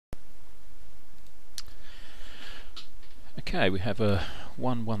Okay, we have a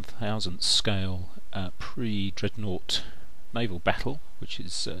 1/1000th scale pre-dreadnought naval battle, which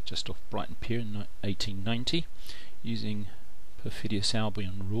is just off Brighton Pier in 1890, using Perfidious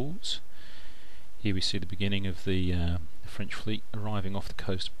Albion rules. Here we see the beginning of the French fleet arriving off the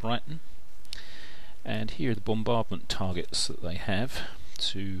coast of Brighton, and here are the bombardment targets that they have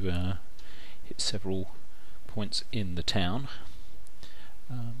to hit several points in the town.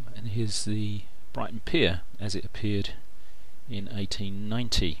 And here's the Brighton Pier as it appeared in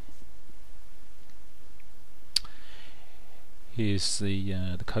 1890. Here's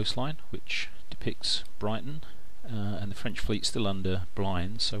the coastline, which depicts Brighton, and the French fleet still under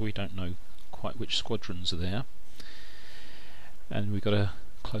blind, so we don't know quite which squadrons are there. And we've got a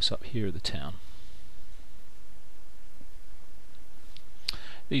close up here of the town.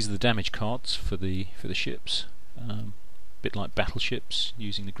 These are the damage cards for the ships. Bit like battleships,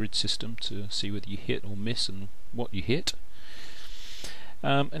 using the grid system to see whether you hit or miss and what you hit.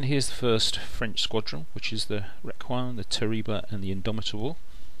 And here's the first French squadron, which is the Requin, the Terrible and the Indomitable.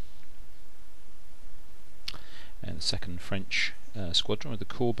 And the second French squadron with the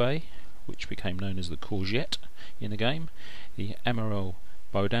Courbet, which became known as the Courgette in the game, the Amiral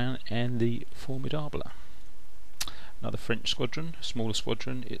Baudin and the Formidable. Another French squadron, a smaller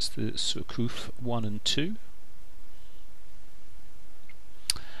squadron, it's the Surcouf 1 and 2.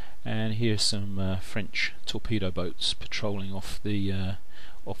 And here's some French torpedo boats patrolling off the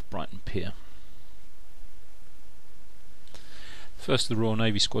off Brighton Pier. First, the Royal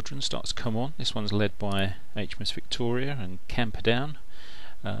Navy squadron starts to come on. This one's led by HMS Victoria and Camperdown,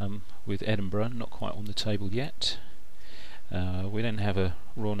 with Edinburgh not quite on the table yet. We then have a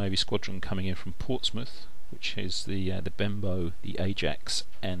Royal Navy squadron coming in from Portsmouth, which is the Benbow, the Ajax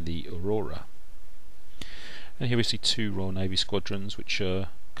and the Aurora. And here we see two Royal Navy squadrons, which are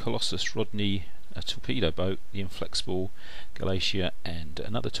Colossus Rodney, a torpedo boat, the Inflexible Galatia and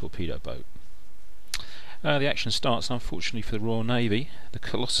another torpedo boat. The action starts, and unfortunately for the Royal Navy, the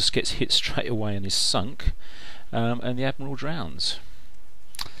Colossus gets hit straight away and is sunk, and the Admiral drowns.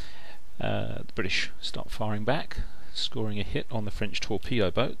 The British start firing back, scoring a hit on the French torpedo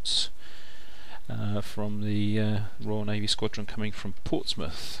boats from the Royal Navy squadron coming from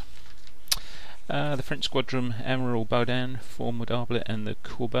Portsmouth. The French squadron, Amiral Baudin, Formidable and the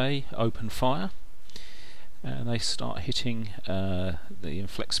Courbet, open fire, and they start hitting the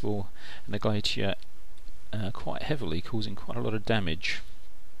Inflexible and the Glacier quite heavily, causing quite a lot of damage.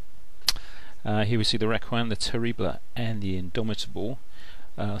 Here we see the Requin, the Terrible and the Indomitable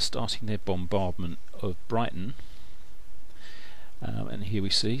starting their bombardment of Brighton, and here we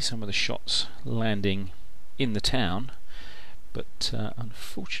see some of the shots landing in the town. But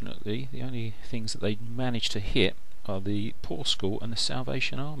unfortunately, the only things that they managed to hit are the Poor School and the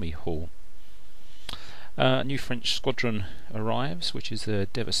Salvation Army Hall. A new French squadron arrives, which is the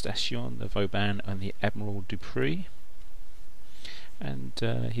Devastation, the Vauban and the Admiral Dupree. And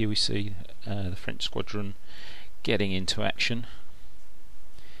here we see the French squadron getting into action.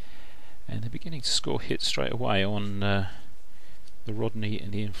 And they're beginning to score hits straight away on the Rodney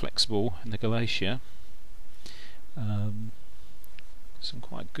and the Inflexible and the Galatia. Some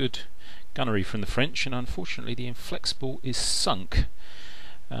quite good gunnery from the French, and unfortunately the Inflexible is sunk,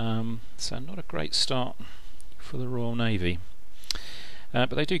 so not a great start for the Royal Navy,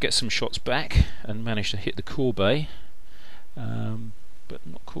 but they do get some shots back and manage to hit the Courbet, but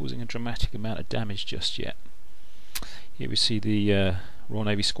not causing a dramatic amount of damage just yet. Here we see the Royal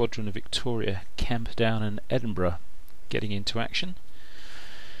Navy squadron of Victoria, Camperdown and Edinburgh getting into action,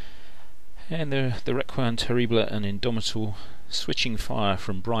 and the Requin, Terrible and Indomitable switching fire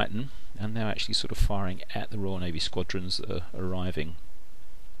from Brighton, and now actually sort of firing at the Royal Navy squadrons that are arriving.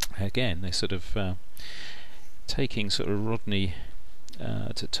 Again, they're sort of taking sort of Rodney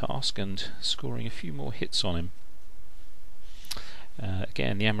to task and scoring a few more hits on him.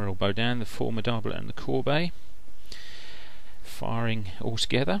 Again, the Amiral Baudin, the Formidable and the Courbet firing all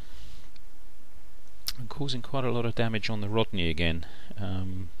together and causing quite a lot of damage on the Rodney again.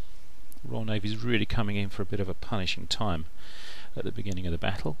 Royal Navy is really coming in for a bit of a punishing time at the beginning of the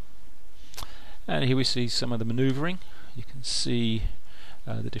battle. And here we see some of the manoeuvring. You can see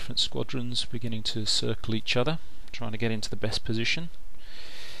the different squadrons beginning to circle each other, trying to get into the best position.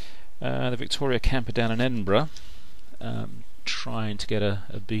 The Victoria, Camperdown and Edinburgh trying to get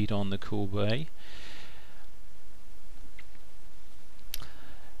a bead on the Courbet.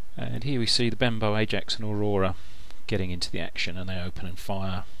 And here we see the Benbow, Ajax and Aurora getting into the action, and they open and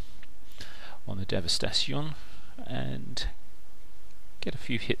fire on the Devastation and get a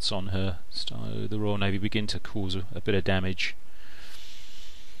few hits on her, so the Royal Navy begin to cause a bit of damage.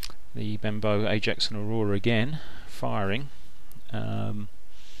 The Benbow, Ajax and Aurora again firing, on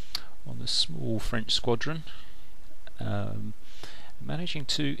the small French squadron, managing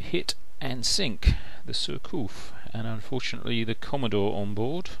to hit and sink the Surcouf, and unfortunately the Commodore on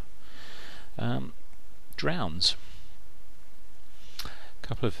board drowns. A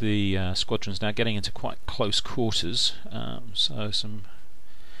couple of the squadrons now getting into quite close quarters, so some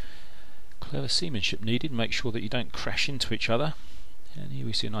clever seamanship needed. Make sure that you don't crash into each other. And here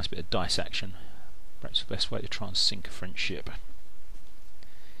we see a nice bit of dice action. Perhaps the best way to try and sink a French ship.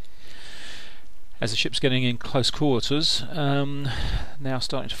 As the ship's getting in close quarters, now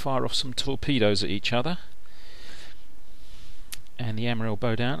starting to fire off some torpedoes at each other. And the Amiral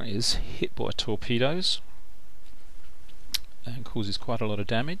Baudin is hit by torpedoes and causes quite a lot of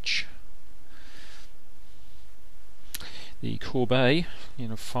damage. The Corbeil,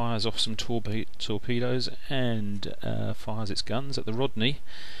 fires off some torpedoes and fires its guns at the Rodney,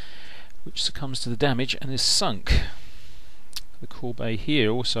 which succumbs to the damage and is sunk. The Corbeil here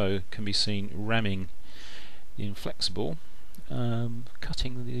also can be seen ramming the Inflexible,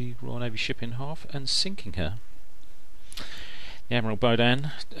 cutting the Royal Navy ship in half and sinking her. The Admiral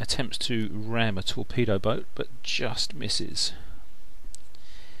Baudin attempts to ram a torpedo boat but just misses.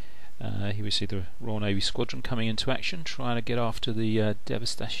 Here we see the Royal Navy squadron coming into action, trying to get after the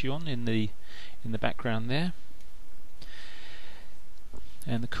Devastation in the background there,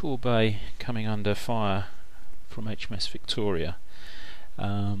 and the Corbeil coming under fire from HMS Victoria.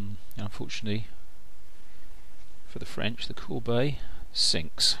 Unfortunately for the French, the Corbeil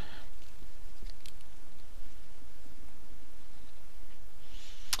sinks.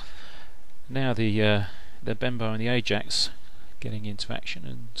 Now the Benbow and the Ajax getting into action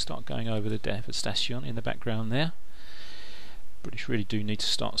and start going over the Devastation in the background there. British really do need to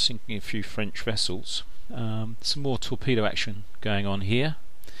start sinking a few French vessels. Some more torpedo action going on here,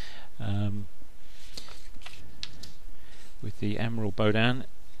 with the Admiral Baudin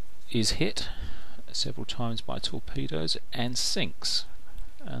is hit several times by torpedoes and sinks,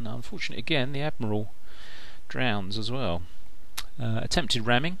 and unfortunately again the Admiral drowns as well. Attempted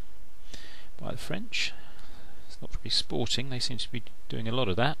ramming by the French. It's not very sporting, they seem to be doing a lot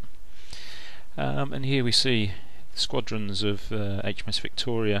of that. And here we see the squadrons of HMS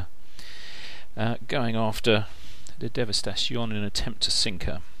Victoria going after the Devastation in an attempt to sink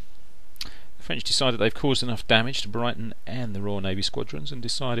her. The French decide that they've caused enough damage to Brighton and the Royal Navy squadrons and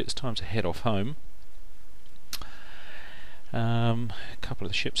decide it's time to head off home. A couple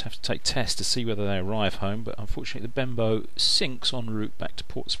of the ships have to take tests to see whether they arrive home, but unfortunately the Benbow sinks en route back to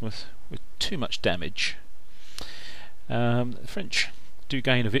Portsmouth with too much damage. The French do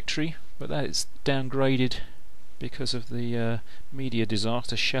gain a victory, but that is downgraded because of the media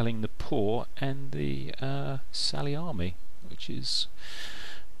disaster shelling the Port and the Sally Army, which is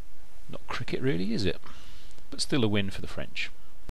not cricket really, is it? But still a win for the French.